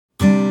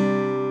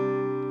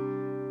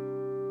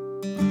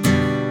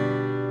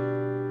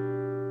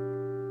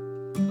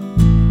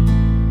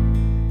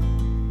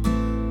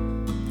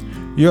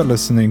You're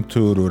listening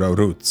to Rural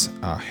Roots,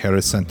 a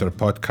Harris Center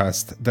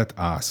podcast that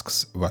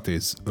asks what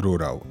is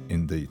rural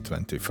in the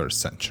 21st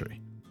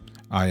century.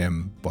 I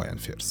am Bojan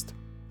First.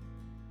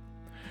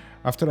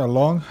 After a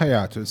long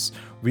hiatus,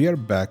 we are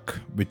back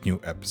with new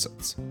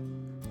episodes.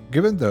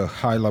 Given the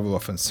high level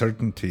of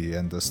uncertainty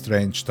and the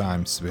strange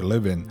times we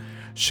live in,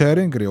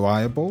 sharing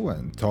reliable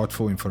and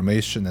thoughtful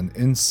information and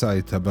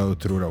insight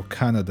about rural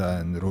Canada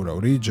and rural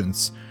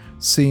regions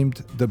seemed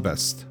the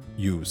best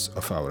use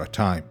of our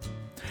time.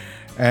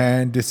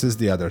 And this is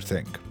the other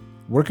thing.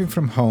 Working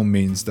from home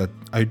means that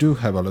I do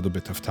have a little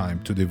bit of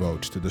time to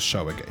devote to the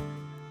show again.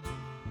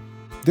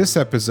 This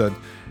episode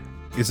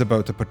is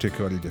about a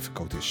particularly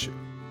difficult issue.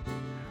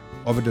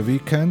 Over the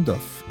weekend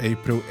of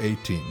April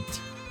 18th,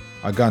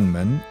 a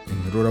gunman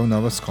in rural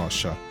Nova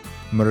Scotia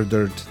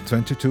murdered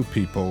 22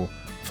 people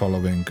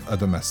following a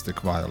domestic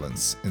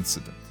violence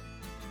incident.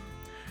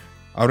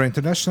 Our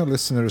international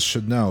listeners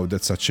should know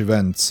that such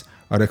events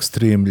are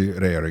extremely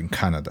rare in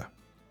Canada.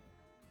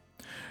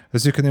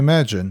 As you can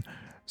imagine,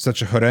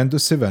 such a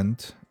horrendous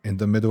event in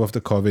the middle of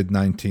the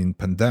COVID-19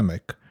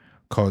 pandemic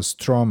caused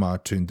trauma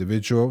to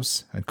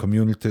individuals and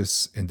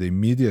communities in the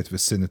immediate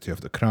vicinity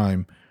of the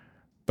crime,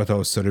 but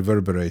also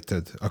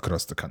reverberated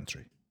across the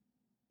country.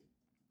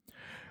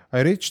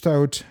 I reached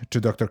out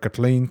to Dr.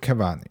 Kathleen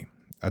Cavani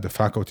at the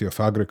Faculty of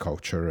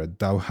Agriculture at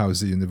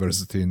Dalhousie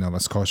University in Nova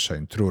Scotia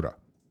in Truro.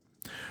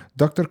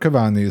 Dr.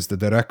 Cavani is the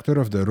director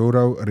of the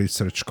Rural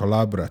Research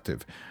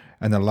Collaborative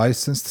and a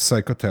licensed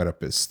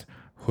psychotherapist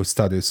who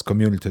studies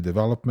community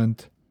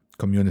development,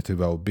 community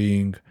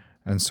well-being,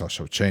 and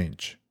social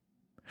change.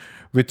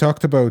 We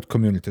talked about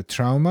community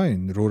trauma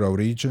in rural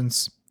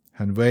regions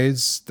and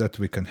ways that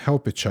we can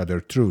help each other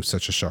through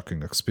such a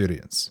shocking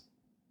experience.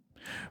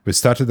 We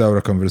started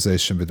our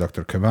conversation with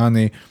Dr.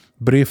 Cavani,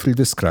 briefly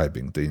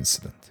describing the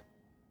incident.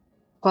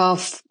 Well,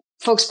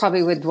 folks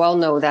probably would well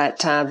know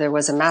that there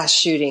was a mass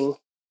shooting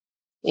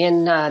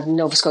in the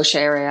Nova Scotia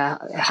area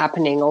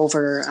happening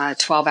over a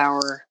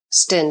 12-hour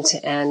stint,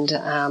 and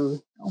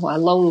a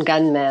lone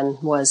gunman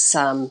was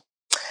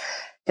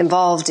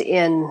involved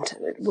in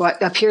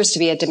what appears to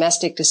be a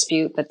domestic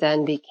dispute, but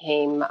then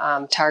became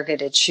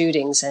targeted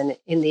shootings. And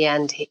in the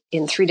end,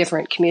 in 3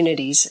 different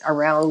communities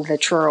around the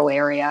Truro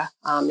area,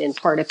 in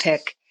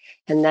Portapique,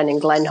 and then in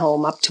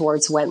Glenholm up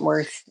towards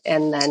Wentworth,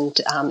 and then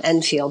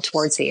Enfield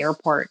towards the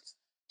airport.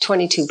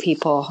 22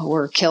 people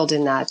were killed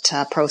in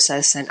that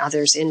process and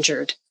others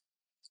injured.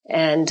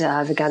 And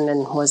the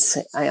gunman was,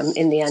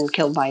 in the end,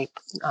 killed by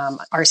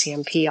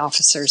RCMP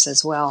officers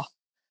as well.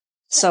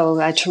 So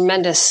a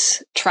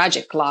tremendous,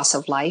 tragic loss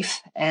of life.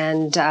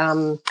 And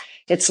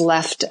it's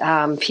left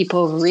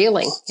people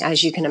reeling,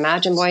 as you can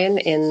imagine,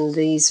 Bojan, in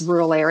these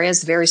rural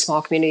areas, very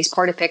small communities.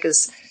 Portapique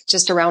is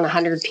just around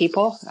 100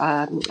 people,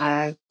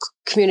 a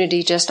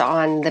community just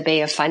on the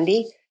Bay of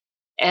Fundy,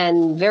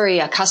 and very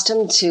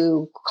accustomed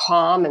to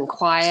calm and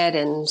quiet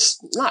and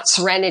not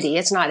serenity.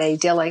 It's not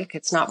idyllic.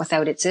 It's not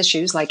without its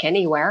issues like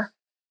anywhere.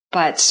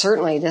 But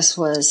certainly this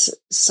was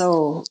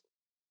so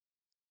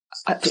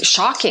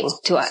shocking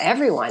to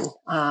everyone,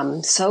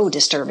 so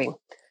disturbing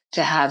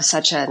to have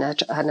such an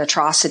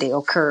atrocity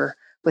occur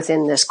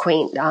within this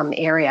quaint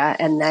area,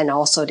 and then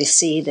also to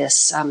see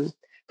this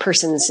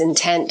person's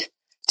intent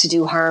to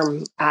do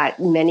harm at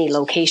many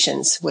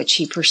locations, which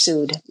he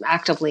pursued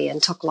actively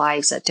and took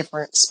lives at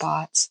different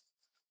spots.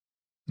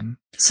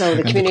 So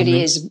the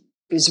community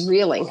is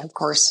reeling, of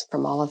course,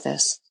 from all of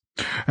this.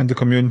 And the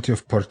community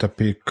of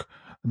Portapique,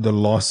 the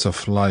loss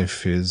of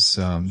life is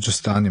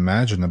just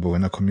unimaginable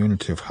in a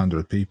community of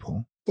 100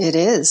 people. It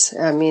is.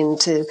 I mean,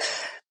 to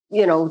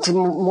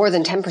more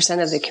than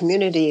 10% of the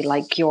community,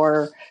 like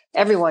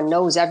everyone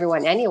knows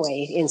everyone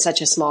anyway in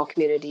such a small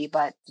community,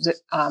 but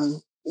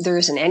there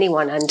isn't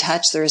anyone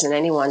untouched. There isn't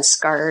anyone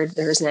scarred.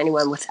 There isn't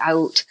anyone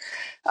without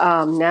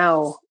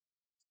now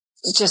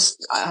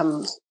just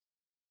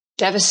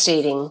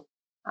devastating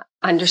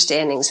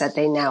understandings that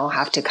they now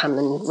have to come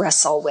and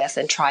wrestle with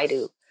and try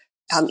to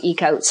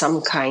eke out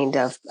some kind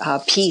of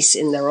peace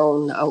in their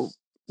own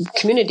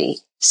community,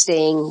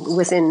 staying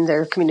within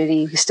their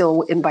community,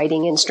 still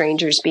inviting in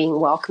strangers, being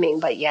welcoming,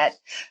 but yet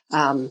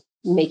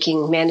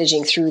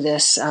managing through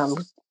this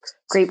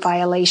great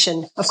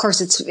violation. Of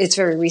course, it's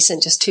very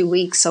recent, just 2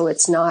 weeks, so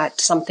it's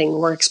not something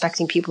we're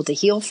expecting people to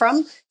heal from.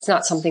 It's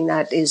not something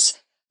that is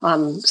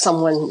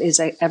someone is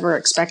ever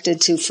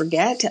expected to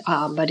forget,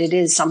 but it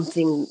is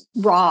something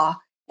raw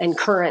and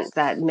current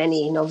that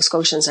many Nova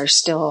Scotians are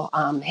still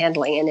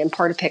handling. And in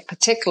Portapique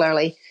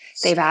particularly,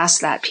 they've asked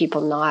that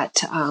people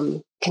not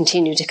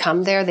continue to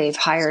come there. They've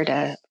hired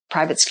a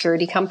private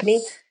security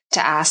company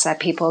to ask that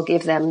people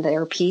give them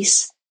their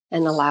peace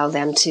and allow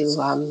them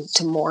to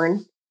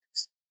mourn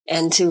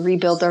and to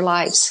rebuild their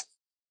lives.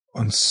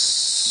 On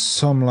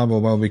some level,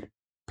 well, we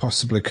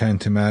possibly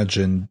can't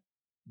imagine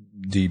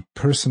the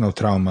personal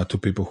trauma to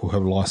people who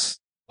have lost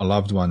a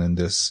loved one in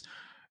this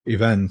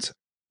event.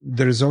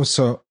 There is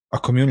also a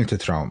community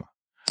trauma.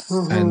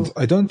 Mm-hmm. And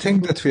I don't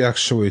think that we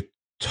actually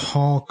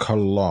talk a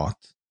lot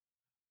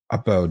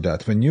about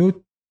that. When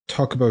you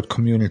talk about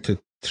community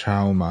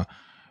trauma,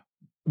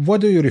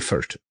 what do you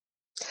refer to?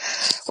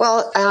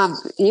 Well,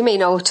 you may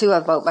know too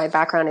about my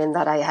background in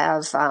that I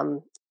have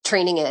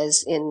training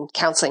is in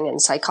counseling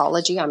and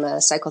psychology. I'm a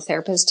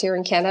psychotherapist here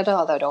in Canada,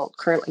 although I don't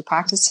currently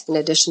practice, in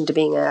addition to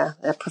being a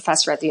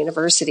professor at the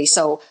university.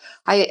 So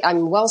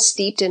I'm well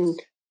steeped in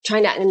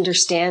trying to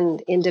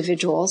understand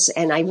individuals,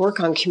 and I work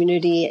on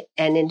community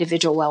and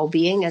individual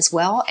well-being as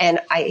well. And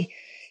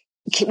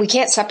we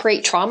can't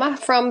separate trauma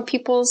from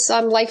people's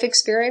life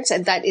experience.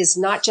 And that is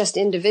not just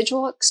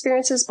individual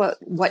experiences, but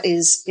what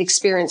is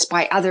experienced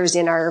by others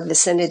in our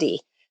vicinity.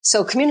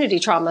 So community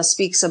trauma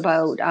speaks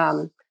about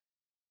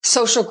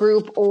social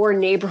group or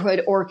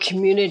neighborhood or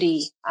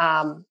community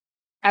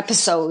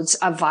episodes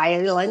of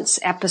violence,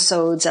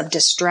 episodes of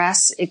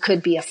distress. It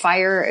could be a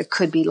fire. It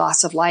could be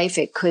loss of life.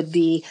 It could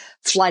be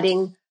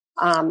flooding.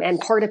 And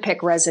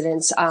Portapique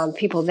residents,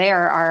 people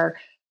there are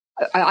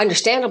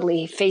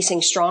understandably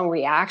facing strong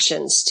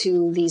reactions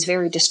to these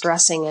very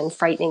distressing and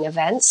frightening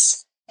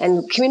events.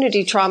 And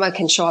community trauma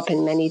can show up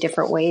in many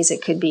different ways.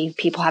 It could be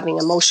people having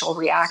emotional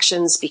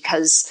reactions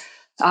because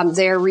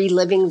they're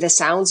reliving the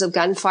sounds of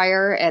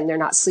gunfire and they're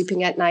not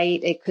sleeping at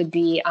night. It could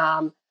be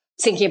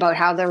thinking about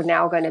how they're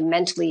now going to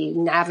mentally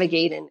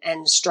navigate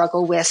and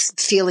struggle with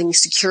feeling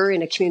secure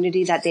in a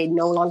community that they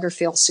no longer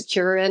feel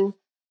secure in.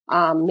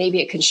 Maybe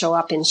it can show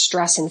up in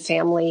stress in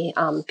family,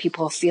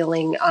 people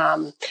feeling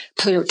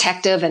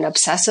protective and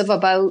obsessive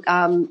about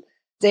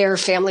their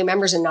family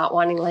members and not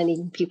wanting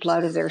letting people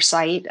out of their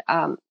sight.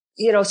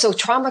 So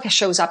trauma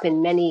shows up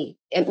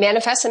it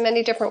manifests in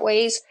many different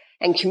ways,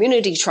 and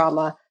community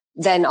trauma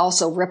then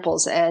also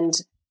ripples. And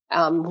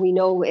we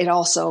know it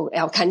also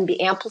can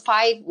be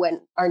amplified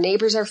when our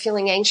neighbors are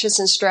feeling anxious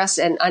and stressed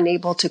and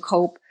unable to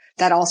cope.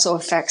 That also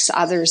affects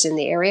others in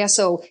the area.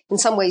 So in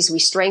some ways we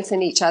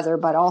strengthen each other,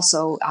 but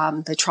also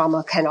the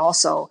trauma can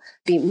also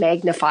be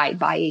magnified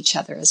by each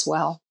other as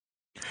well.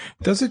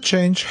 Does it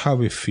change how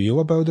we feel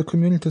about the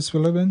communities we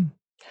live in?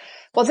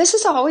 Well, this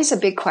is always a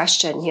big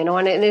question,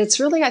 and it's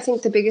really, I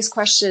think, the biggest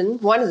question,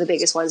 one of the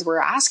biggest ones we're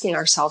asking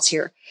ourselves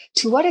here.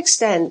 To what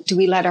extent do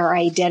we let our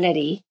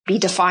identity be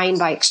defined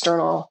by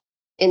external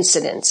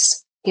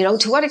incidents?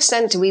 To what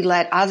extent do we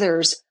let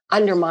others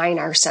undermine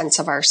our sense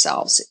of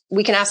ourselves?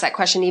 We can ask that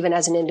question even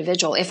as an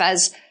individual. If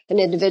as an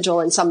individual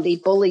and somebody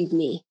bullied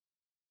me,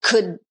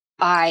 could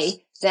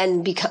I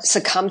then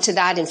succumb to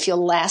that and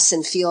feel less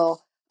and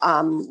feel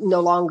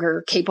no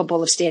longer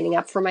capable of standing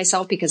up for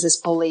myself because this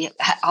bully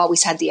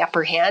always had the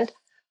upper hand?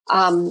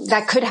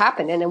 That could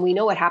happen. And then we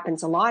know it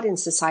happens a lot in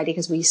society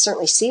because we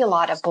certainly see a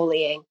lot of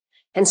bullying.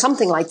 And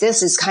something like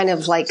this is kind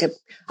of like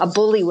a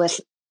bully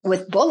with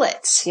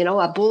bullets,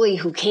 a bully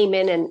who came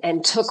in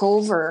and took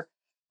over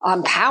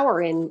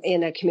power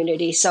in a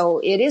community. So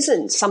it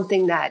isn't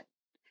something that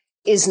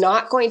is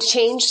not going to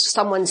change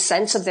someone's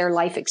sense of their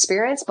life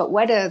experience, but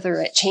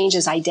whether it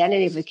changes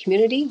identity of the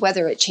community,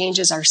 whether it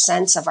changes our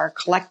sense of our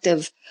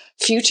collective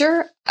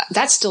future,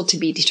 that's still to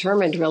be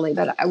determined, really.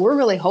 But we're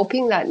really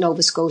hoping that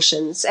Nova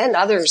Scotians and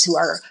others who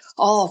are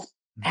all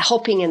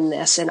helping in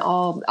this and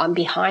all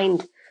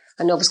behind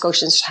Nova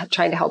Scotians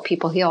trying to help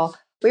people heal,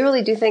 we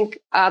really do think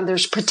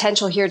there's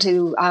potential here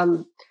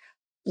to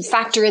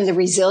factor in the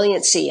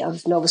resiliency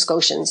of Nova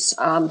Scotians,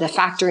 the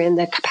factor in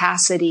the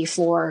capacity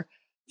for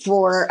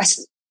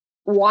us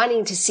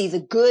wanting to see the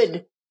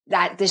good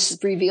that this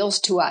reveals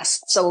to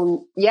us.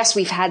 So yes,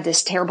 we've had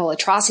this terrible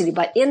atrocity,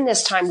 but in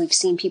this time, we've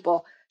seen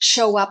people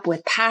show up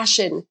with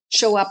passion,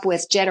 show up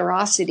with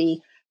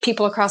generosity,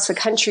 people across the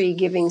country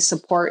giving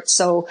support.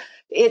 So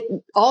it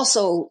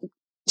also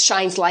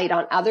shines light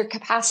on other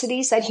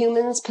capacities that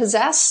humans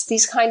possess,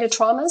 these kind of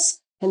traumas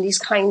and these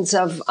kinds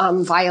of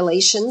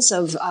violations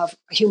of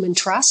human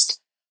trust.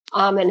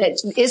 And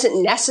it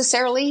isn't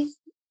necessarily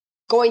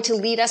going to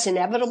lead us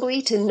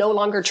inevitably to no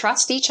longer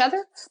trust each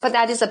other, but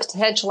that is a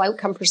potential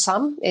outcome for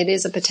some. It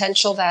is a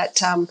potential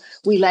that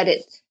we let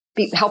it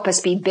help us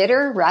be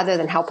bitter rather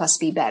than help us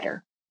be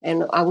better.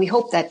 And we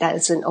hope that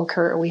doesn't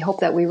occur. We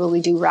hope that we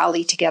really do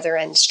rally together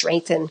and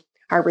strengthen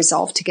our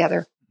resolve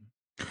together.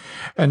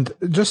 And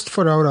just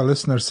for our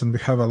listeners, and we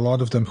have a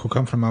lot of them who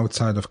come from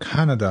outside of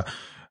Canada,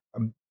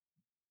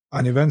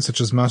 an event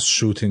such as mass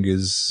shooting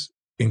is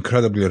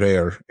incredibly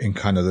rare in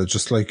Canada,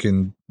 just like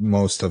in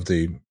most of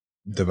the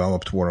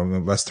developed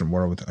world, Western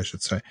world, I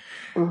should say.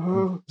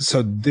 Mm-hmm.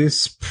 So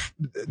this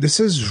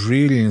is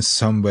really, in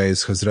some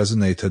ways, has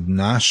resonated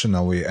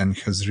nationally and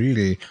has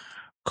really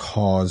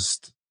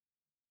caused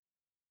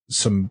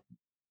some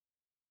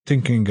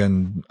thinking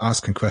and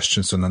asking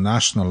questions on a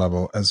national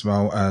level, as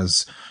well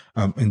as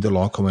in the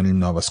local and in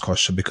Nova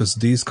Scotia, because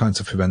these kinds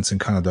of events in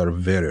Canada are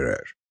very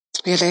rare.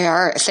 Yeah, they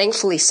are,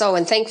 thankfully so.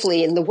 And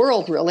thankfully in the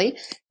world, really,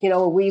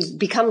 we've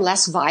become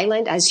less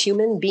violent as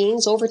human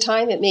beings over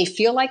time. It may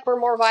feel like we're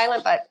more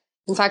violent, but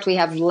in fact, we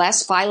have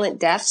less violent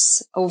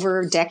deaths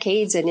over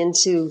decades and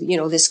into,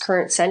 this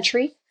current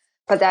century.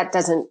 But that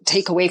doesn't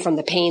take away from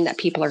the pain that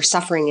people are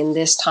suffering in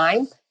this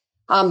time.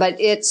 But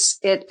it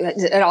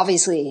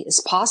obviously is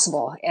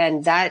possible.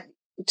 And that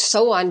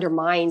so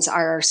undermines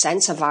our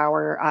sense of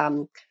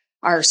our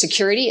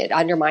security. It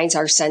undermines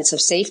our sense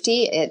of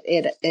safety.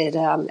 It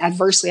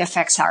adversely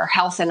affects our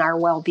health and our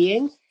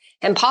well-being,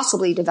 and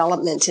possibly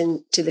development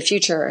into the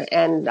future.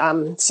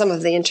 And some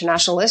of the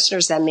international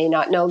listeners that may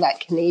not know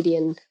that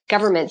Canadian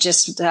government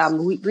just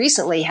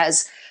recently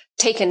has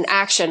taken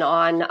action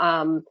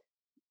on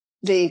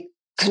the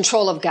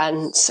control of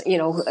guns.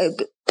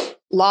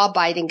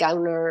 Law-abiding gun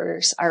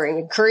owners are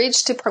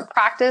encouraged to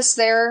practice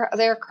their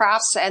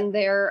crafts and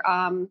their,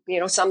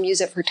 some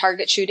use it for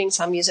target shooting,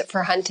 some use it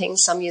for hunting,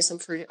 some use them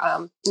for,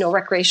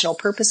 recreational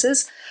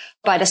purposes.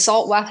 But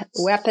assault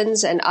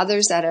weapons and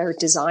others that are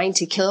designed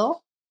to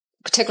kill,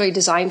 particularly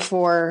designed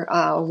for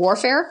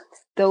warfare,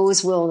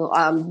 those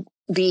will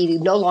be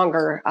no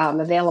longer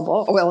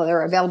available. Well,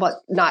 they're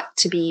available not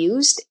to be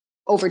used.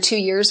 Over 2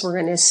 years, we're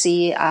going to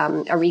see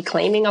a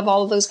reclaiming of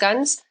all of those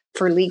guns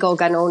for legal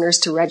gun owners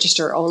to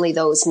register only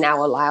those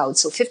now allowed.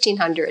 So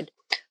 1,500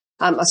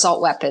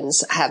 assault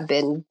weapons have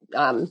been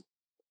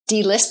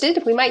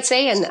delisted, we might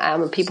say,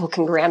 and people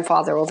can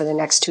grandfather over the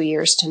next 2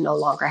 years to no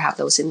longer have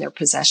those in their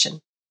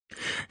possession.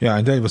 Yeah,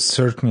 and that was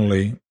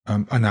certainly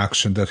an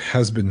action that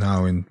has been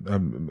now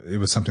it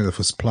was something that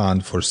was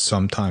planned for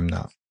some time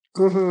now.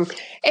 Mm-hmm.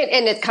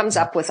 And it comes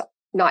up with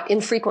not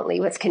infrequently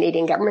with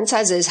Canadian governments,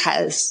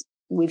 as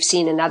we've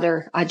seen in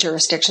other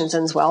jurisdictions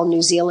as well.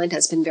 New Zealand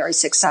has been very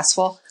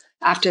successful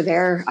after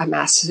their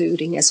mass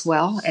shooting as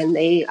well. And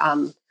they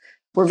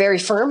were very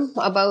firm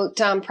about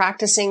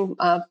practicing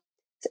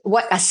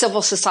what a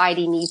civil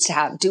society needs to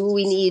have. Do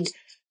we need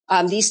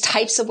these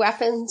types of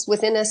weapons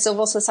within a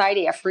civil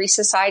society, a free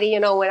society?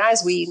 And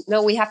as we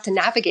know, we have to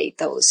navigate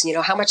those.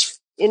 How much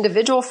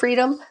individual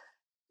freedom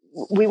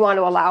we want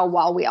to allow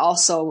while we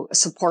also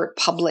support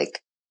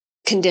public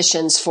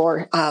conditions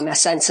for a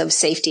sense of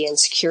safety and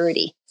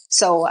security.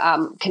 So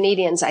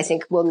Canadians, I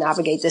think, will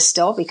navigate this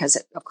still because,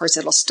 of course,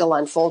 it'll still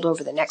unfold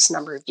over the next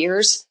number of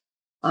years,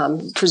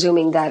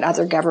 presuming that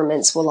other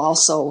governments will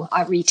also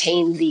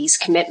retain these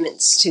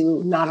commitments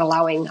to not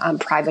allowing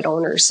private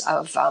owners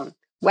of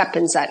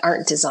weapons that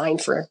aren't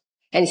designed for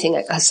anything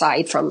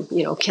aside from,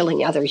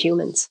 killing other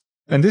humans.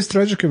 And this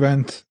tragic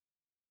event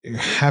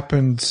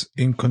happened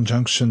in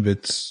conjunction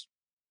with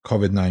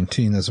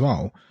COVID-19 as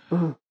well,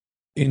 mm-hmm.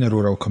 in a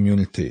rural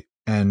community.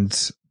 And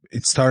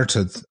it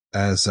started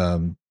as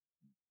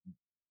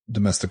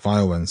domestic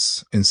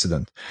violence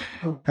incident.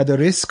 At the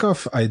risk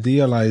of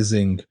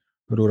idealizing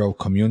rural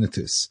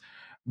communities,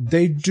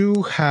 they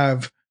do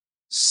have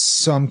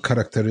some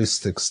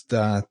characteristics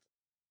that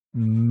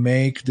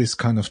make this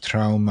kind of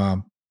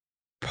trauma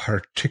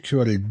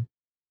particularly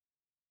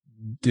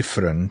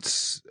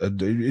different.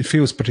 It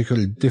feels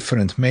particularly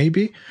different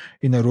maybe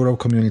in a rural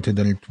community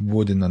than it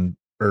would in an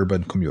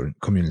urban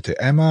community.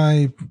 Am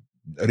I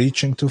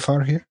reaching too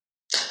far here?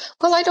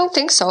 Well, I don't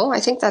think so. I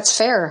think that's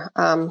fair.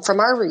 From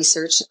our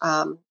research,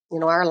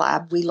 our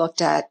lab, we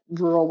looked at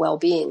rural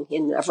well-being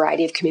in a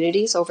variety of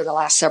communities over the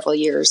last several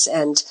years.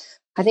 And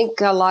I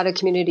think a lot of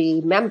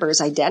community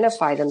members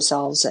identify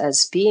themselves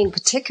as being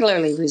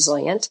particularly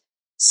resilient,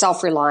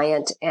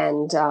 self-reliant,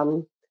 and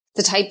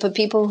the type of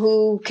people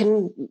who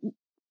can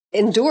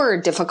endure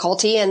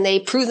difficulty, and they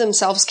prove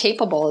themselves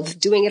capable of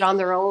doing it on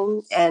their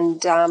own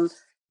and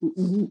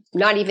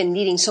not even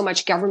needing so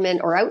much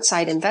government or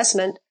outside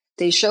investment.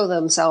 They show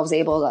themselves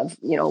able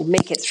to,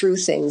 make it through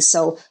things.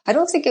 So I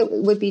don't think it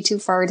would be too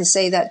far to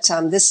say that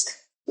this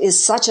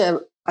is such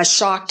a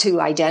shock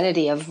to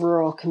identity of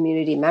rural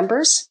community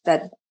members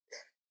that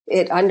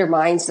it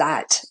undermines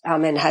that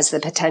and has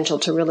the potential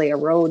to really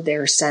erode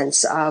their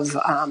sense of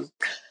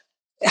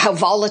how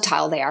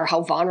volatile they are,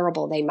 how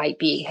vulnerable they might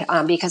be.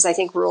 Because I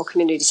think rural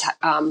communities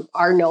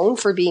are known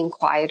for being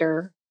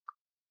quieter,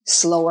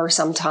 slower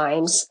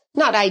sometimes,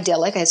 not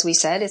idyllic, as we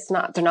said.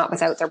 They're not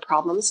without their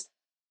problems.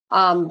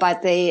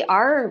 But they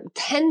are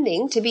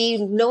tending to be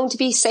known to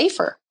be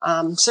safer.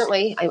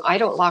 Certainly, I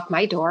don't lock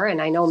my door,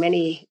 and I know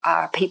many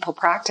people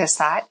practice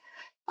that.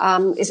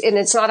 And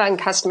it's not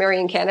uncustomary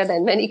in Canada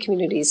in many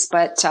communities,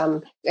 but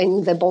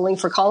in the Bowling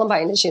for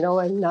Columbine, as you know,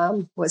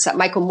 and was that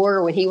Michael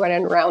Moore, when he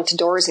went around to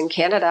doors in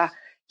Canada,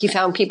 he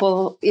found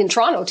people in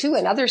Toronto, too,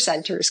 and other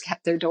centers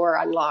kept their door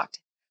unlocked.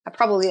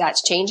 Probably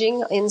that's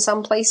changing in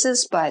some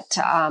places, but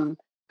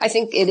I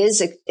think it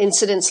is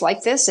incidents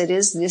like this. It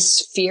is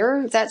this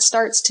fear that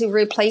starts to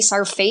replace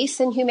our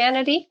faith in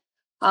humanity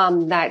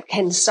that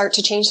can start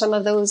to change some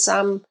of those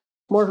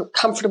more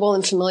comfortable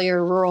and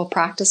familiar rural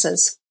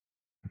practices.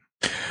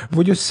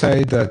 Would you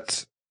say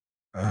that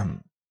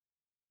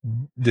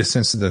this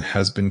incident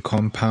has been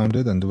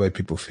compounded, and the way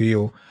people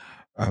feel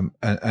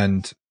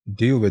and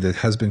deal with it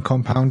has been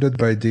compounded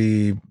by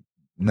the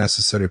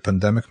necessary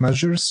pandemic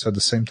measures at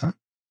the same time?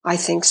 I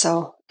think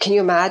so. Can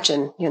you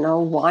imagine,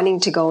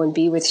 wanting to go and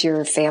be with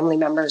your family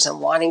members and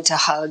wanting to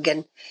hug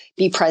and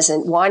be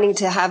present, wanting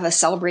to have a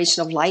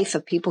celebration of life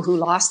of people who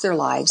lost their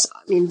lives?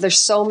 I mean, there's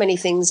so many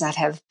things that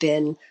have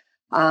been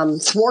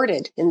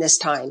thwarted in this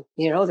time.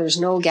 There's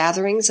no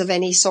gatherings of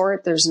any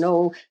sort. There's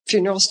no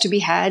funerals to be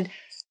had.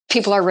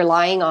 people are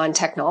relying on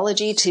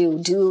technology to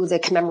do the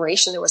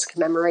commemoration. There was a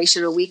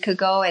commemoration a week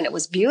ago, and it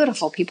was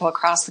beautiful. People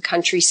across the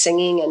country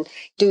singing and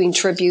doing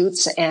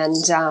tributes, and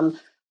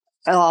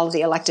all of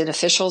the elected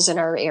officials in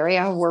our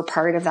area were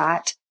part of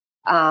that.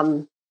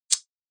 And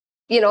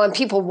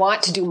people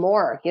want to do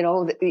more.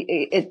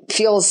 It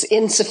feels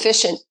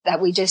insufficient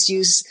that we just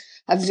use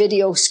a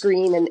video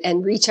screen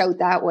and reach out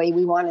that way.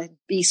 We want to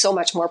be so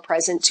much more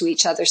present to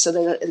each other. So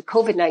the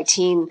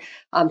COVID-19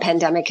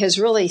 pandemic has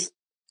really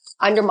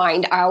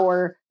undermined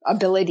our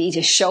ability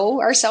to show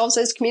ourselves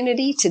as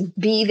community, to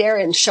be there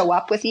and show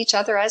up with each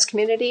other as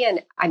community.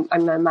 And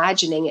I'm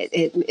imagining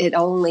it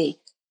only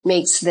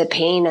makes the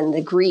pain and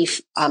the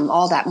grief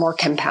all that more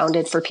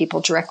compounded for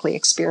people directly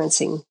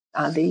experiencing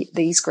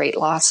these great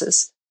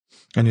losses.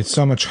 And it's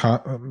so much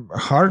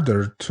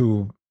harder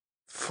to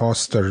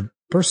foster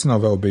personal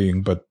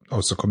well-being, but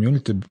also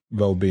community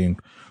well-being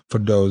for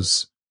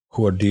those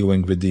who are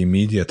dealing with the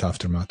immediate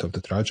aftermath of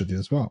the tragedy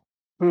as well.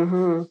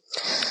 Mm-hmm.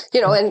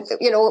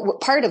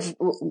 Part of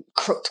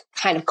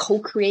kind of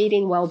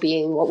co-creating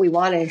well-being, what we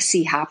want to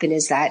see happen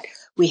is that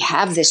we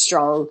have this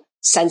strong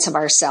sense of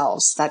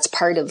ourselves. That's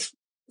part of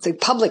the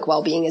public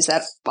well-being, is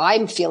that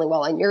I'm feeling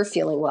well and you're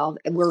feeling well,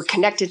 and we're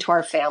connected to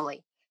our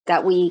family,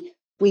 that we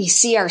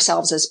see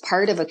ourselves as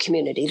part of a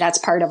community. That's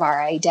part of our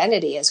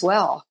identity as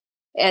well.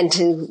 And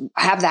to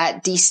have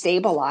that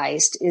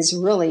destabilized is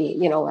really,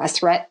 a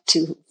threat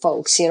to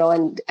folks,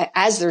 and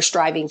as they're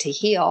striving to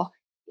heal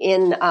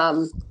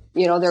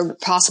they're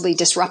possibly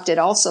disrupted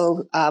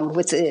also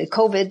with the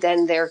COVID,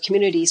 then their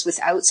communities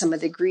without some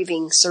of the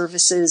grieving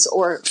services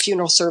or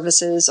funeral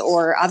services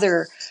or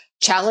other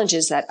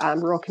challenges that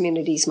rural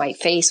communities might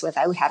face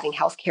without having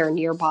healthcare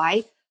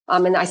nearby.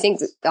 And I think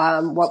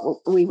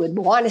what we would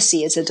want to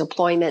see is a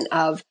deployment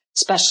of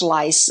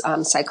specialized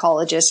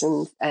psychologists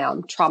and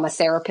trauma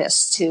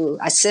therapists to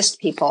assist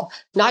people,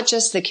 not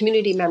just the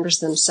community members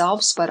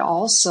themselves, but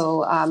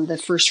also the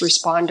first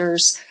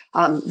responders,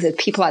 the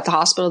people at the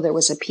hospital. There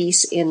was a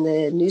piece in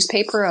the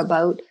newspaper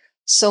about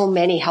so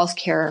many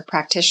healthcare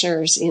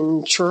practitioners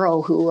in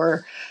Truro who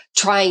are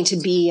trying to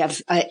be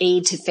of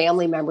aid to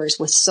family members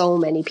with so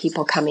many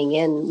people coming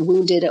in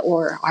wounded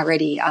or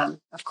already,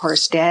 of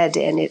course, dead.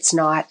 And it's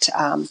not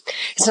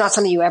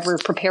something you ever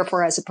prepare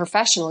for as a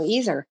professional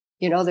either.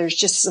 There's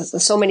just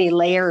so many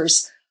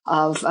layers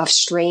of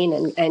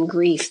strain and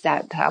grief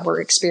that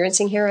we're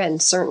experiencing here,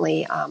 and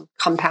certainly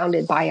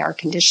compounded by our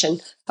condition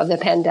of the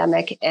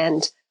pandemic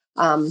and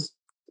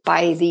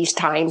by these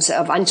times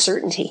of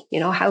uncertainty.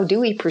 How do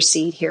we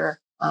proceed here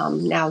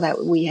now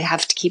that we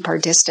have to keep our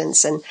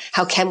distance, and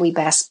how can we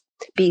best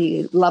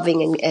be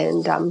loving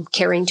and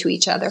caring to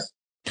each other?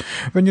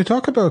 When you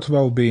talk about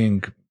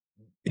well-being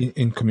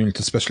in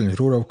communities, especially in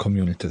rural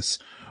communities,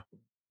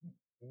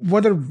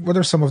 what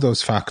are some of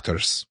those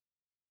factors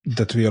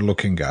that we are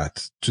looking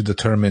at to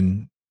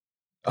determine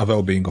a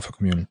well-being of a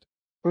community?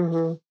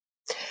 Mm-hmm.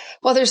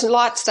 Well, there's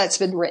lots that's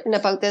been written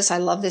about this. I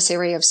love this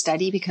area of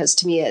study because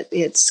to me,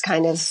 it's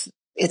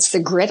the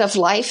grit of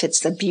life.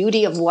 It's the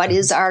beauty of what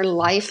is our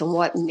life and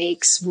what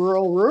makes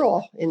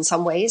rural in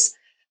some ways.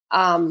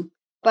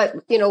 But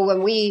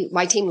when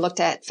my team looked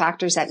at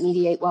factors that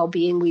mediate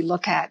well-being, we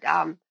look at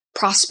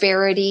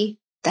prosperity,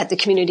 that the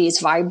community is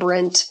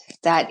vibrant,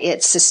 that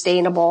it's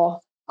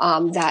sustainable,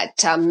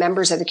 that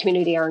members of the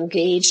community are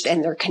engaged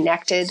and they're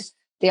connected.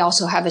 They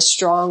also have a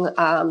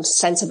strong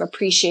sense of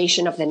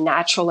appreciation of the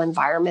natural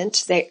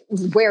environment.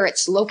 Where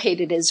it's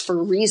located is for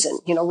a reason.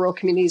 Rural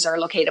communities are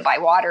located by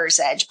water's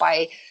edge,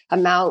 by a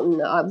mountain,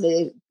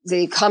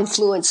 the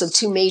confluence of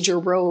two major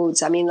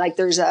roads. I mean,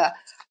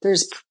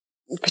 there's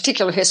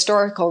particular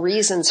historical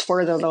reasons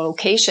for the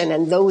location,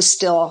 and those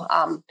still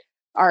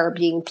are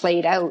being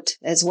played out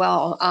as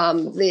well.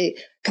 The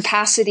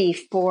capacity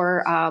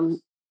for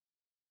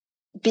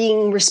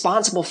being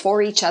responsible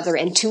for each other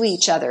and to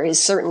each other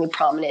is certainly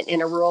prominent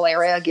in a rural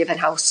area, given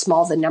how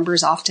small the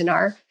numbers often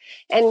are.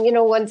 And,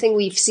 one thing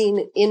we've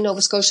seen in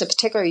Nova Scotia,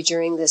 particularly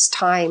during this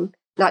time,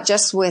 not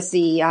just with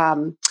the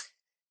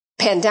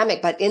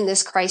pandemic, but in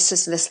this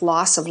crisis, this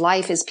loss of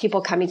life, is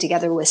people coming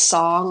together with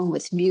song,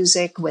 with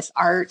music, with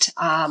art.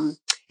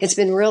 It's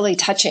been really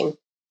touching.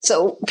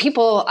 So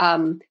people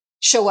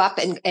show up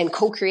and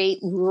co-create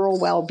rural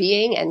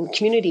well-being and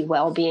community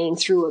well-being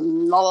through a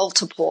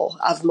multiple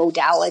of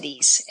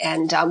modalities.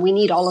 And we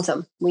need all of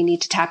them. We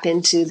need to tap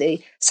into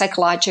the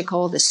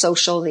psychological, the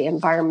social, the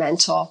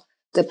environmental,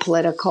 the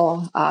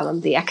political,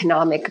 the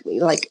economic,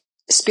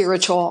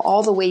 spiritual,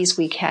 all the ways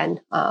we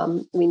can.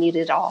 We need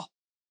it all.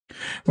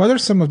 What are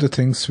some of the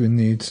things we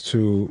need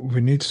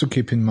to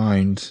keep in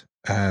mind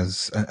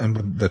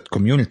and that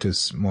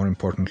communities, more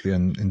importantly,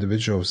 and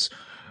individuals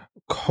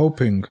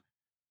coping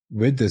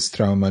with this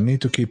trauma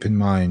need to keep in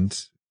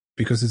mind,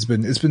 because it's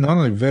been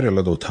only very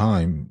little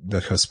time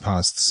that has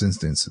passed since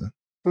the incident?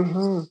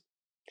 Mm-hmm.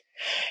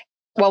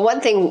 Well,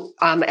 one thing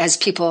as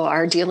people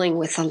are dealing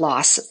with a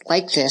loss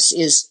like this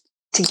is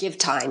to give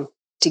time,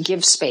 to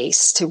give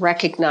space, to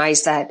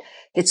recognize that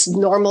it's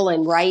normal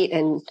and right,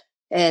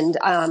 and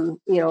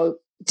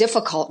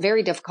difficult,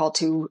 very difficult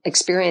to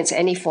experience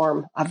any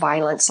form of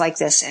violence like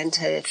this and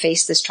to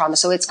face this trauma.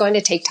 So it's going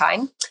to take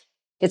time.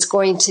 It's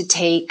going to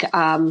take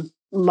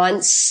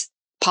months,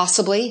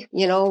 possibly,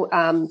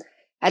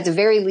 at the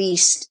very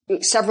least,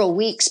 several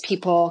weeks,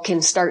 people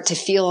can start to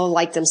feel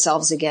like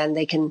themselves again.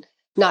 They can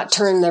not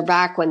turn their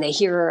back when they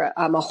hear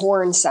a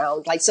horn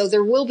sound. So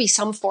there will be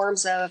some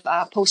forms of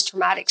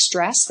post-traumatic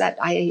stress that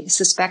I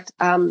suspect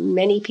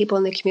many people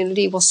in the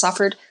community will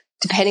suffer,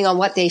 depending on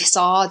what they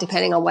saw,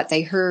 depending on what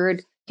they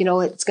heard.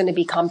 It's going to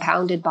be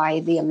compounded by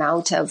the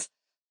amount of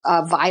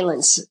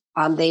violence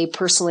they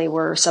personally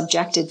were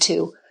subjected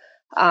to.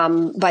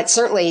 But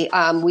certainly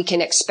we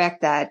can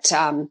expect that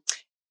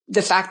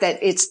the fact that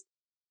it's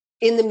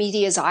in the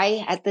media's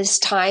eye at this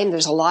time,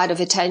 there's a lot of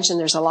attention,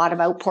 there's a lot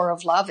of outpour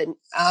of love. And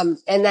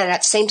then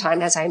at the same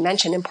time, as I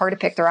mentioned, in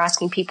Portapique, they're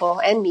asking people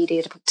and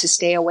media to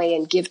stay away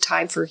and give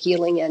time for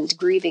healing and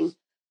grieving.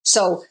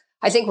 So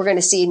I think we're going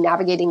to see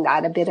navigating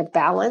that a bit of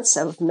balance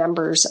of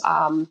members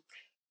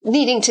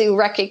needing to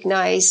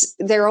recognize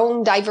their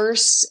own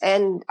diverse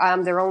and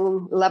their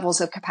own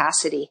levels of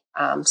capacity.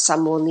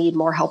 Some will need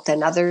more help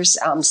than others.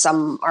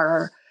 Some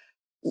are,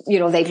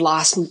 they've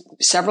lost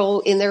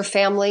several in their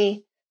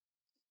family.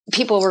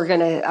 People are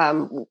going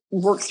to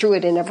work through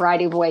it in a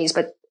variety of ways,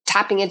 but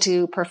tapping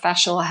into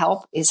professional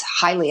help is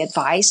highly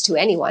advised to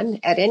anyone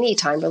at any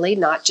time, really,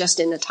 not just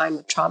in a time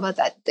of trauma,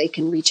 that they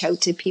can reach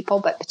out to people,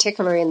 but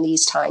particularly in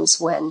these times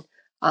when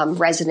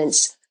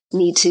residents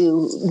need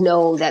to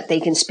know that they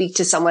can speak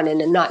to someone,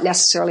 and not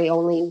necessarily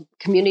only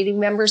community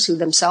members who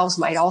themselves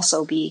might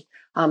also be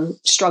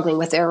struggling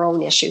with their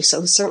own issues.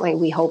 So certainly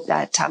we hope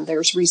that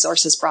there's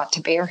resources brought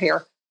to bear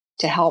here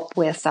to help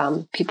with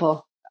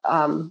people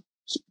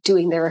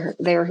doing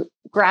their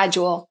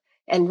gradual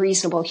and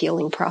reasonable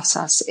healing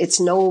process. It's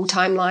no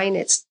timeline.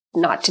 It's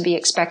not to be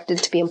expected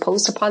to be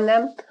imposed upon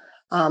them.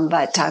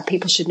 But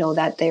people should know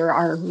that there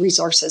are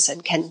resources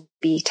and can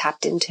be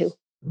tapped into.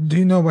 Do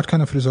you know what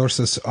kind of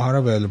resources are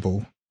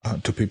available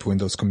to people in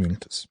those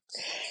communities?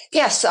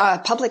 Yes,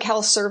 public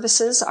health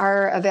services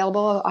are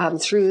available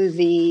through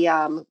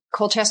the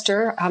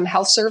Colchester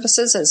Health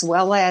Services, as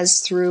well as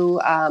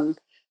through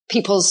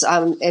people's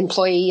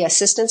employee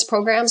assistance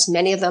programs.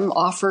 Many of them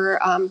offer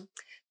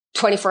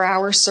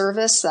 24-hour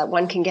service that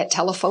one can get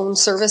telephone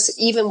service.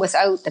 Even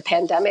without the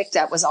pandemic,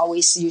 that was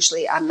always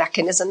usually a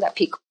mechanism that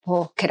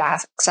people could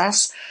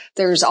access.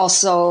 There's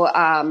also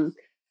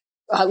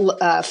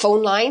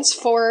phone lines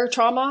for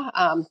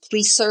trauma.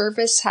 Police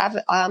service have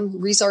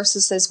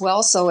resources as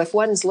well. So if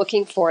one's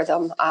looking for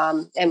them,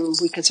 and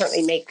we can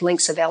certainly make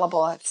links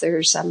available if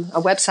there's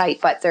a website,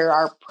 but there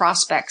are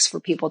prospects for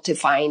people to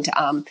find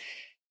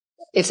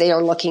if they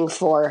are looking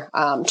for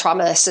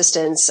trauma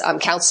assistance,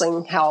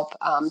 counseling help,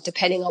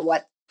 depending on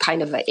what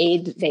kind of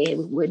aid they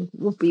would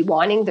be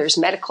wanting. There's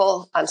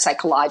medical,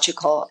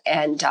 psychological,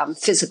 and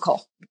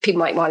physical. People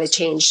might want to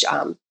change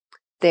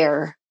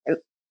their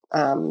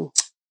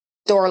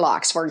door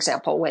locks, for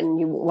example.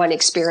 When one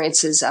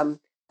experiences a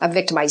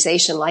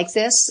victimization like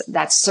this,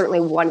 that's certainly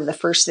one of the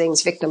first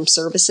things Victim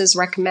Services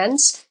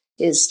recommends,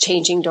 is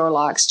changing door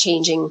locks,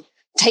 taking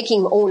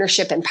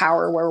ownership and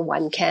power where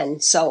one can.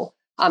 So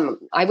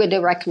I would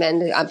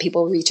recommend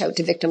people reach out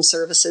to Victim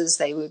Services.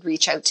 They would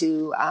reach out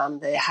to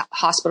the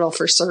hospital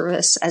for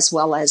service, as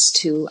well as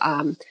to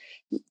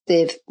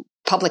the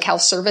public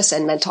health service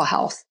and mental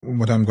health.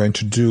 What I'm going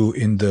to do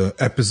in the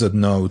episode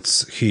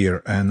notes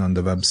here and on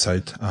the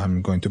website,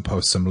 I'm going to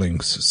post some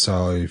links.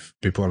 So if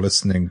people are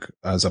listening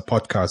as a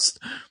podcast,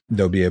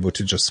 they'll be able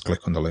to just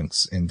click on the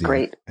links in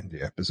the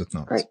episode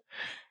notes. Great.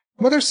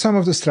 What are some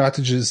of the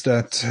strategies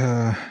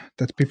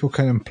that people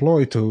can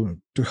employ to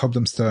help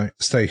them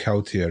stay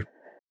healthier?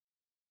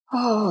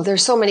 Oh,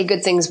 there's so many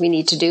good things we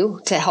need to do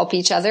to help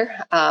each other.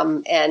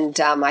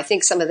 I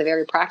think some of the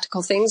very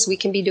practical things we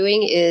can be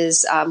doing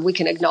is we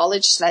can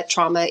acknowledge that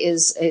trauma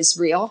is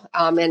real.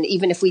 And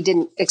even if we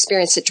didn't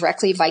experience it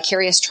directly,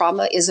 vicarious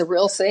trauma is a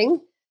real thing.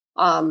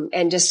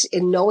 And just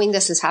in knowing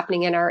this is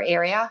happening in our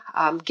area,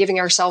 giving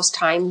ourselves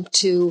time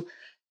to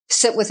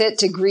sit with it,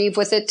 to grieve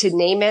with it, to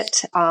name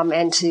it,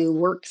 and to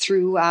work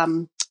through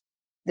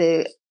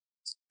the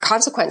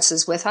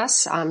consequences with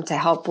us to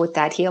help with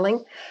that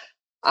healing.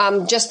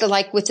 Just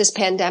like with this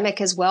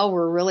pandemic as well,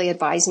 we're really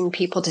advising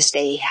people to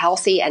stay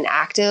healthy and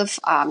active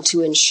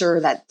to ensure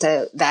that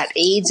that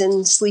aids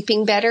in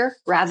sleeping better,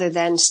 rather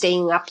than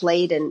staying up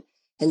late and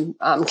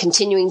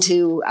continuing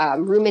to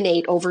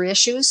ruminate over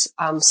issues.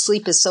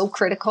 Sleep is so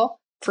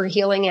critical for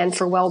healing and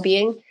for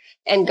well-being.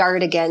 And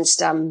guard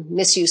against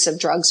misuse of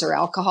drugs or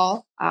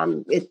alcohol.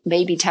 It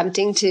may be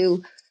tempting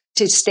to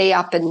stay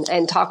up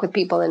and talk with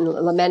people and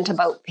lament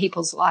about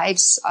people's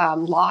lives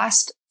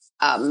lost,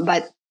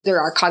 but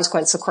there are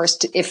consequences, of course,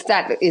 if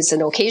that is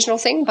an occasional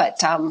thing.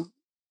 But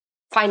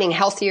finding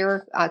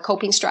healthier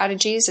coping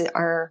strategies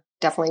are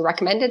definitely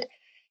recommended,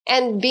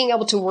 and being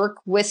able to work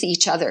with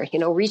each other.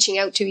 Reaching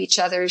out to each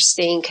other,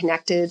 staying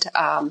connected,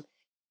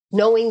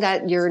 knowing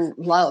that you're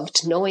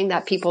loved, knowing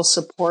that people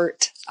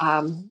support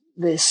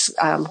this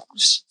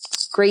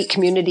great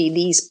community.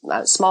 These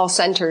small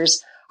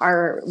centers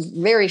are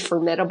very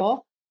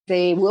formidable.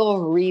 They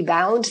will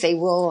rebound. They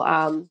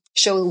will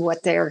show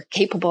what they're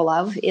capable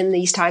of in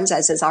these times,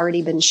 as has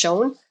already been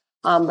shown.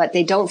 But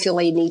they don't feel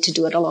they need to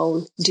do it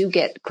alone. Do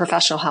get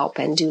professional help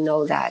and do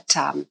know that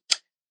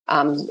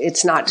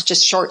it's not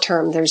just short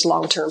term. There's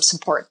long term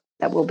support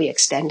that will be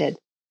extended.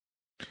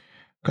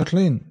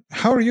 Kathleen,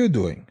 how are you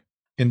doing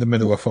in the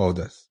middle of all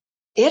this?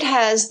 It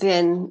has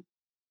been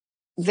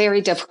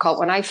very difficult.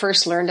 When I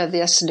first learned of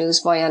this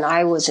news, Boyan,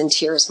 I was in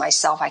tears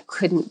myself. I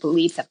couldn't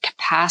believe the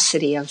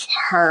capacity of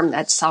harm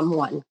that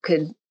someone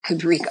could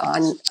wreak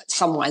on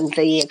someone,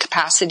 the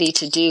capacity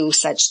to do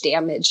such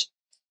damage.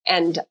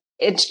 And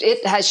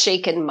it has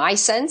shaken my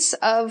sense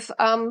of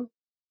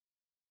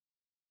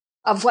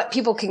what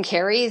people can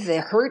carry,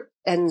 the hurt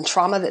and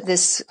trauma that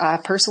this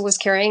person was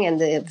carrying, and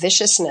the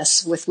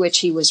viciousness with which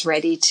he was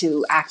ready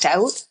to act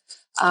out.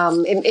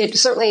 It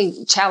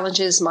certainly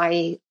challenges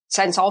my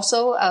sense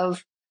also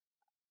of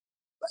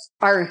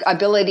our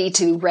ability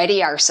to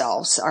ready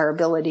ourselves, our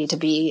ability to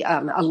be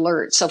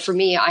alert. So for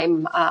me,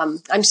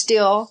 I'm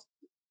still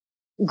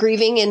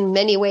grieving in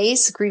many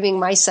ways, grieving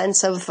my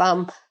sense of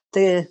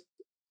the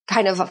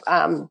kind of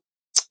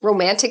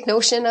romantic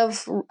notion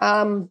of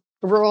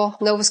rural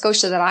Nova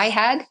Scotia that I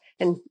had.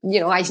 And,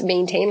 I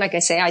maintain, like I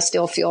say, I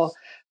still feel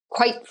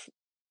quite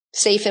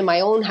safe in my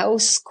own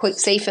house, quite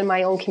safe in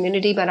my own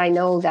community, but I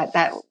know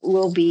that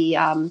will be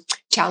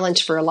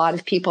challenge for a lot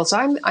of people. So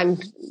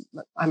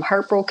I'm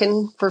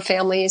heartbroken for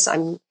families.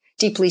 I'm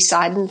deeply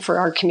saddened for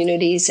our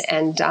communities.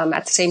 And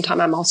at the same time,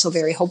 I'm also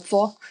very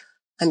hopeful.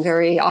 I'm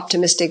very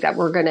optimistic that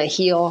we're going to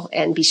heal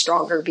and be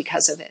stronger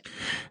because of it.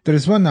 There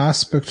is one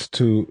aspect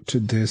to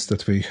this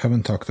that we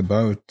haven't talked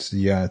about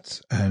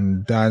yet,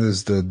 and that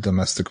is the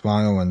domestic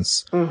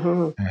violence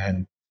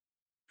and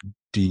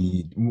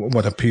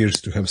what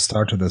appears to have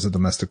started as a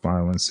domestic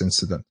violence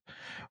incident.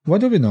 What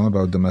do we know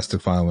about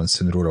domestic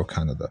violence in rural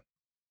Canada?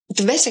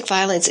 Domestic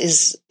violence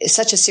is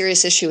such a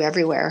serious issue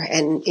everywhere.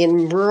 And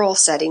in rural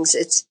settings,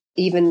 it's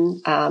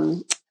even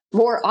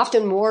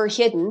often more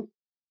hidden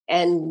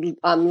and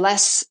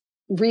less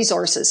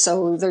resources.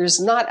 So there's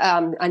not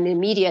an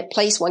immediate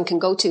place one can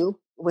go to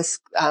with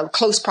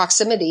close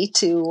proximity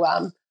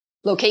to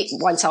locate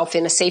oneself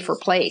in a safer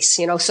place.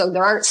 So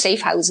there aren't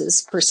safe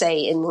houses per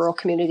se in rural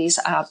communities,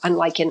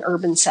 unlike in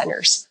urban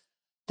centers,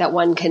 that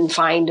one can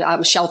find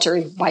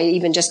shelter by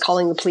even just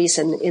calling the police,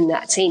 and in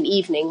that same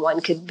evening,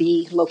 one could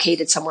be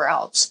located somewhere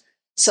else.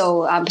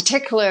 So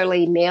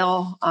particularly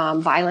male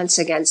violence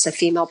against a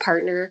female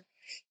partner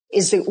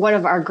is one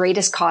of our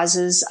greatest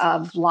causes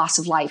of loss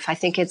of life. I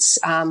think it's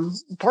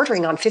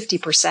bordering on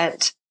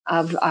 50%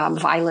 of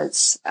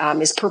violence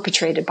is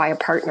perpetrated by a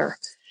partner,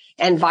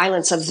 and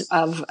violence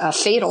of a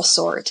fatal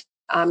sort.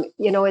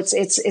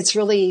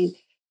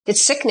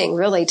 It's sickening,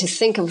 really, to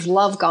think of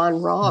love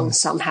gone wrong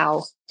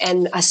somehow,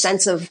 and a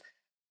sense of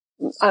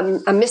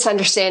a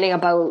misunderstanding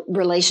about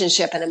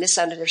relationship, and a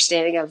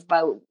misunderstanding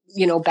about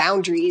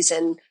boundaries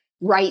and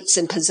rights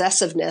and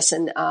possessiveness,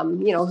 and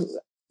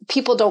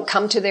people don't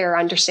come to their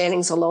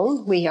understandings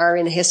alone. We are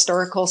in a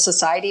historical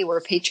society where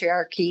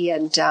patriarchy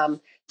and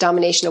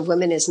domination of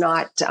women is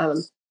not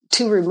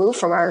too removed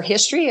from our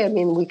history. I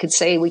mean, we can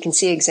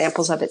see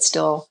examples of it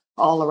still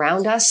all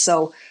around us.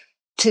 So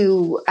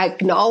to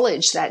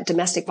acknowledge that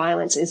domestic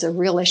violence is a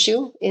real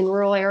issue in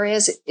rural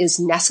areas is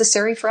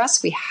necessary for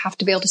us. We have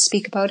to be able to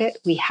speak about it.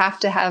 We have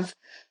to have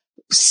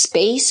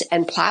space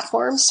and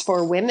platforms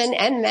for women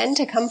and men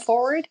to come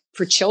forward,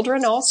 for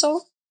children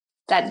also,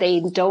 that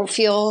they don't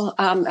feel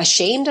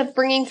ashamed of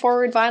bringing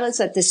forward violence,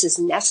 that this is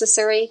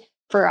necessary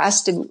for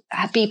us to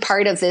be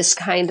part of this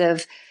kind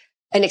of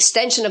an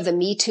extension of the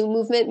Me Too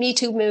movement. Me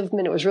Too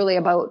movement, it was really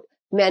about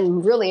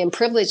men really in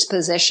privileged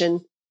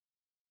position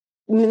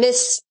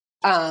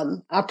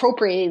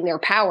appropriating their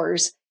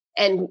powers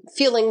and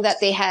feeling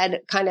that they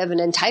had kind of an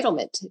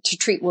entitlement to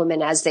treat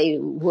women as they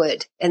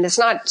would. And it's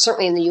not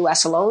certainly in the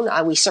U.S. alone.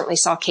 We certainly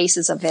saw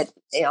cases of it,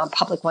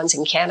 public ones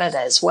in Canada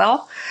as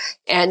well.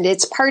 And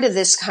it's part of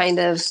this kind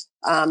of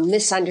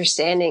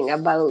misunderstanding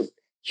about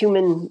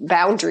human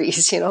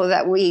boundaries,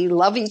 that we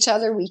love each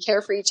other, we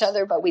care for each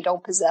other, but we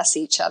don't possess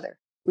each other.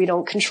 We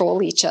don't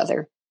control each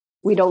other.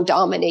 We don't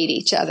dominate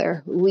each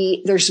other.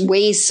 There's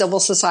ways civil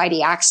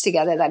society acts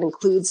together that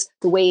includes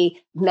the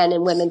way men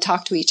and women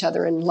talk to each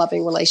other in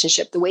loving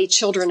relationship, the way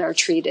children are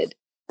treated,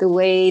 the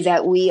way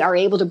that we are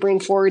able to bring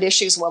forward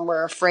issues when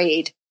we're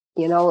afraid,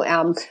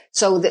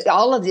 so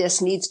all of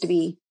this needs to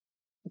be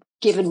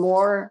given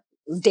more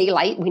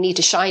daylight. We need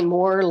to shine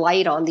more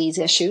light on these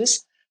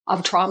issues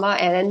of trauma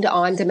and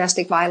on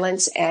domestic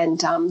violence, and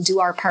do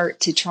our part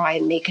to try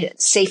and make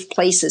it safe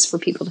places for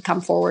people to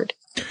come forward.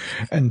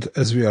 And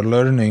as we are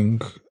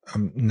learning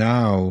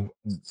now,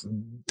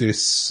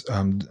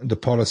 the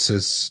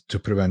policies to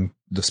prevent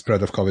the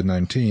spread of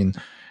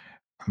COVID-19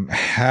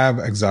 have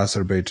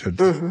exacerbated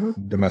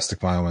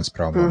domestic violence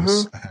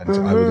problems.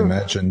 And I would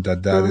imagine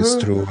that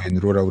is true in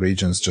rural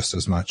regions just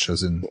as much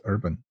as in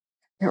urban.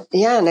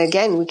 Yeah. And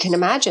again, we can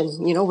imagine,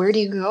 where do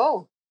you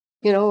go?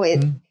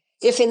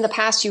 If in the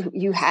past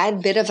you had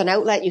a bit of an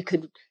outlet, you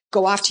could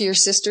go off to your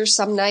sister's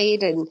some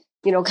night and,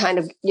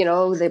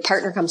 the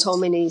partner comes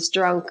home and he's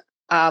drunk,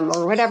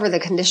 or whatever the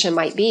condition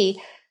might be.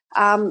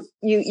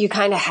 You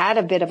kind of had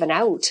a bit of an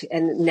out,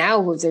 and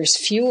now there's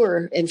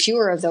fewer and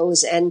fewer of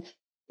those. And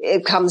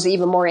it comes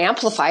even more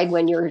amplified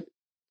when you're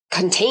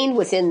contained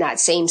within that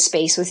same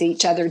space with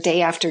each other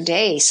day after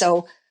day.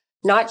 So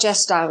not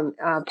just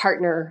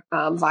partner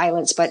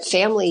violence, but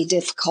family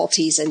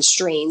difficulties and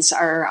strains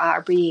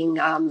are being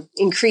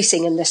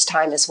increasing in this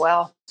time as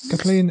well.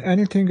 Kathleen,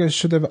 anything I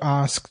should have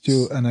asked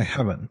you and I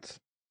haven't?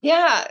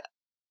 Yeah,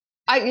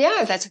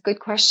 that's a good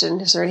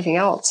question. Is there anything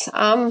else?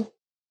 I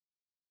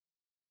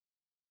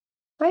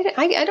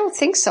don't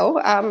think so.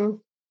 I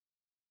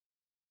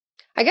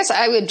guess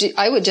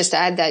I would just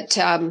add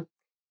that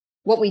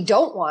what we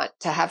don't want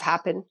to have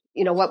happen,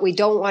 what we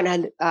don't want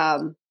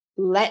to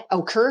let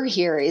occur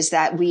here is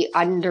that we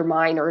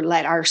undermine or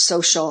let our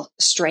social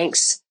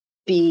strengths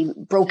be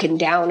broken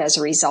down as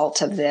a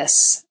result of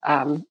this,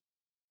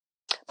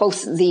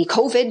 both the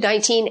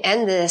COVID-19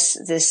 and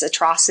this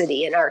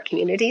atrocity in our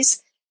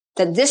communities.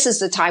 That this is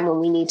the time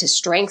when we need to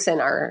strengthen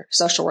our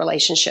social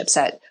relationships,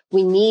 that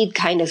we need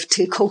kind of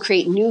to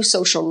co-create new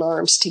social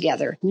norms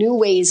together, new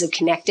ways of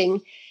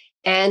connecting,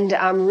 and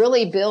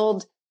really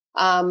build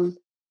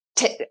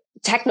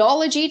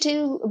technology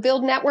to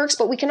build networks.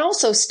 But we can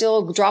also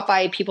still drop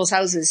by people's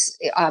houses.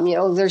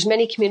 There's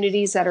many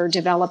communities that are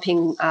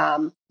developing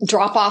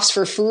drop-offs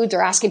for food.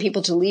 They're asking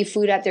people to leave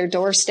food at their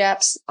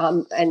doorsteps,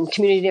 and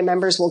community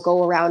members will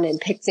go around and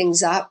pick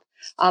things up.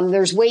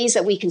 There's ways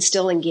that we can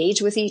still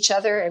engage with each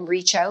other and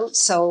reach out.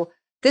 So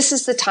this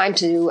is the time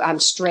to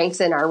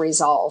strengthen our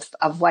resolve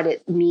of what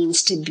it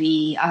means to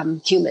be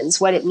humans,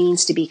 what it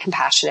means to be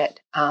compassionate,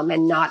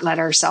 and not let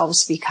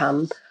ourselves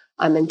become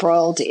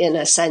embroiled in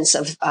a sense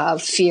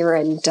of fear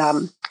and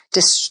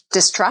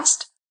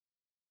distrust.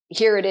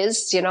 Here it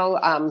is,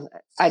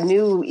 a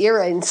new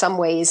era in some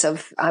ways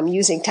of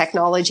using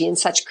technology in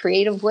such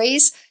creative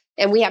ways.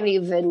 And we haven't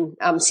even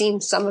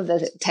seen some of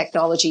the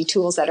technology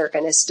tools that are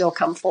going to still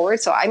come forward.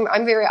 So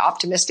I'm very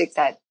optimistic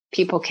that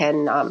people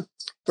can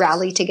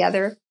rally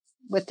together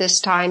with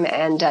this time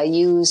and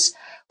use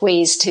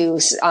ways to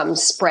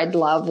spread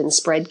love and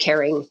spread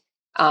caring,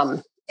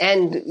 and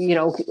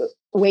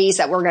ways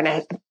that we're going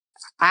to,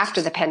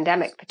 after the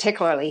pandemic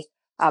particularly,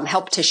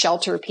 help to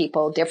shelter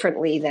people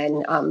differently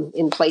than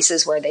in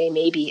places where they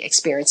may be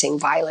experiencing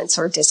violence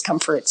or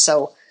discomfort.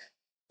 So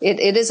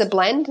it is a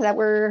blend that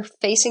we're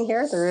facing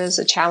here. There is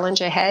a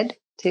challenge ahead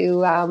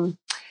to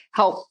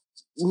help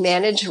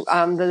manage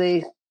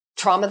the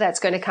trauma that's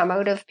going to come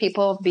out of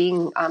people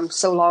being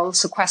so long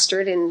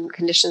sequestered in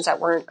conditions that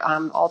weren't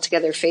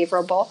altogether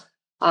favorable.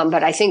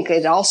 But I think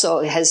it also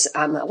has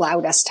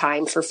allowed us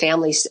time for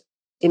families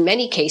in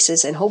many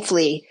cases, and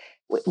hopefully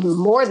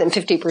more than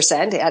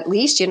 50% at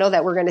least,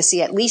 that we're going to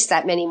see at least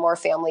that many more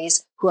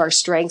families who are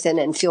strengthened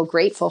and feel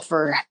grateful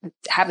for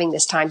having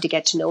this time to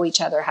get to know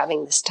each other,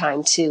 having this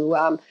time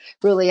to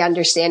really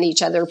understand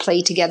each other,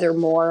 play together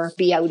more,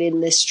 be out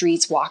in the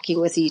streets,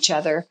 walking with each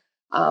other,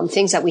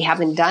 things that we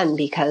haven't done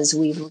because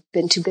we've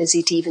been too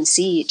busy to even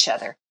see each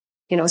other.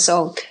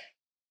 So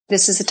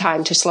this is the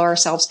time to slow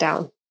ourselves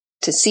down,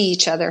 to see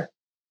each other.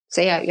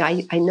 Say,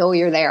 I know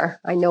you're there.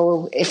 I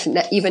know if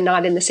even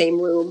not in the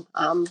same room,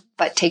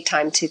 but take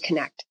time to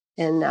connect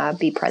and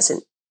be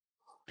present.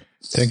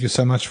 Thank you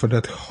so much for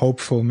that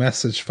hopeful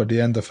message for the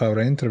end of our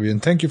interview.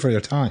 And thank you for your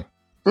time.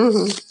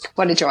 Mm-hmm.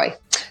 What a joy.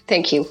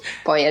 Thank you,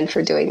 Boyan,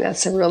 for doing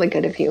this. Really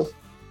good of you.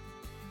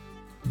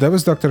 That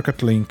was Dr.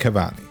 Kathleen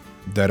Kevany,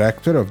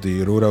 Director of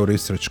the Rural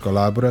Research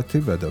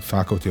Collaborative at the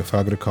Faculty of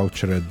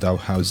Agriculture at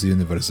Dalhousie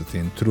University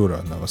in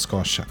Truro, Nova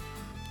Scotia.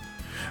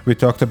 We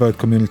talked about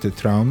community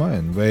trauma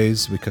and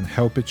ways we can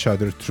help each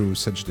other through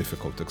such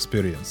difficult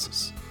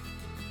experiences.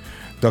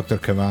 Dr.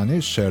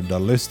 Kevany shared a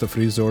list of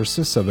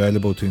resources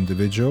available to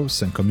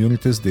individuals and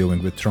communities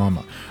dealing with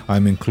trauma.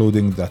 I'm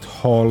including that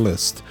whole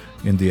list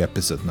in the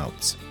episode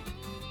notes.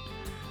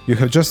 You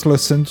have just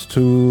listened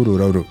to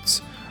Rural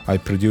Roots. I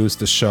produced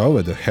the show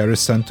at the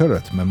Harris Centre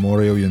at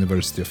Memorial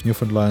University of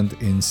Newfoundland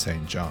in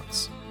St.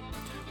 John's.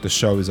 The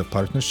show is a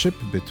partnership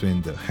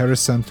between the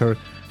Harris Centre,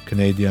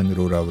 Canadian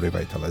Rural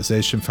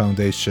Revitalization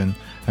Foundation,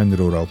 and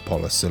Rural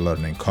Policy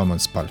Learning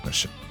Commons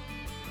Partnership.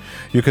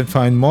 You can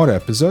find more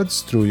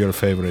episodes through your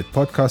favorite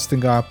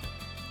podcasting app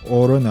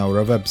or on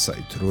our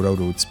website,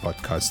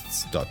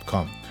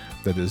 ruralrootspodcasts.com.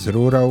 That is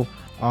rural,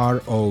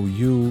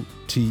 ROUTES,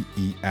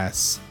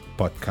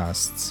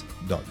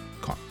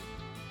 podcasts.com.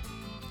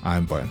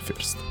 I'm Boyan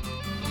First.